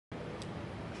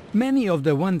Many of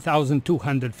the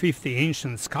 1,250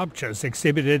 ancient sculptures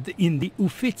exhibited in the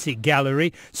Uffizi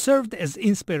Gallery served as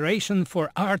inspiration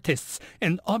for artists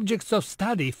and objects of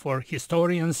study for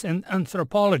historians and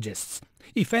anthropologists.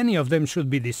 If any of them should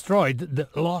be destroyed, the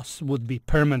loss would be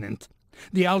permanent.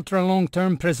 The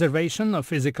ultra-long-term preservation of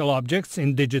physical objects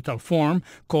in digital form,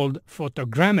 called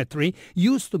photogrammetry,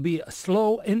 used to be a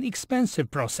slow and expensive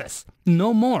process.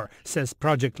 No more, says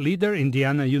project leader,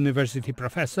 Indiana University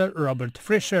professor Robert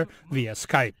Fisher via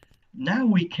Skype. Now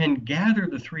we can gather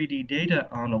the 3D data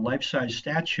on a life-size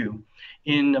statue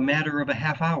in a matter of a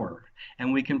half hour,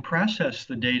 and we can process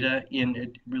the data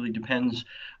it really depends,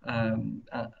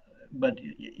 but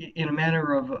in a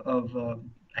matter of a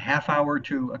half hour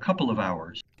to a couple of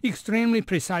hours. Extremely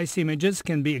precise images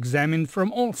can be examined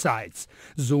from all sides.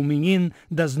 Zooming in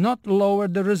does not lower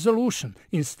the resolution.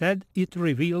 Instead, it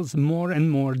reveals more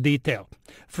and more detail.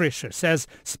 Fisher says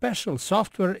special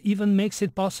software even makes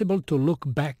it possible to look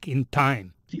back in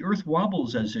time. The Earth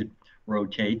wobbles as it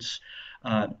rotates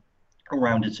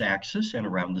around its axis and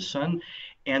around the sun,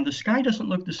 and the sky doesn't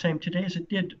look the same today as it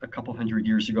did a couple hundred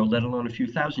years ago, let alone a few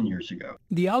thousand years ago.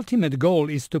 The ultimate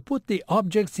goal is to put the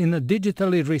objects in a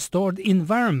digitally restored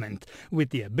environment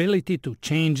with the ability to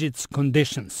change its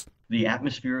conditions. The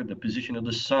atmosphere, the position of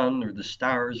the sun or the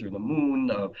stars or the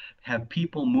moon, have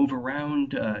people move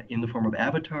around in the form of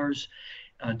avatars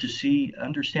to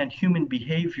understand human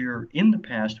behavior in the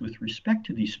past with respect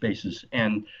to these spaces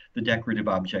and the decorative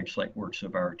objects like works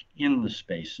of art in the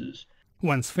spaces.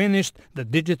 Once finished, the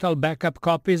digital backup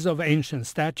copies of ancient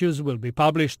statues will be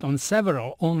published on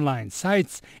several online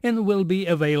sites and will be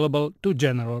available to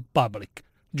general public.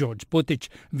 George Putic,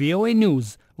 VOA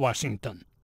News, Washington.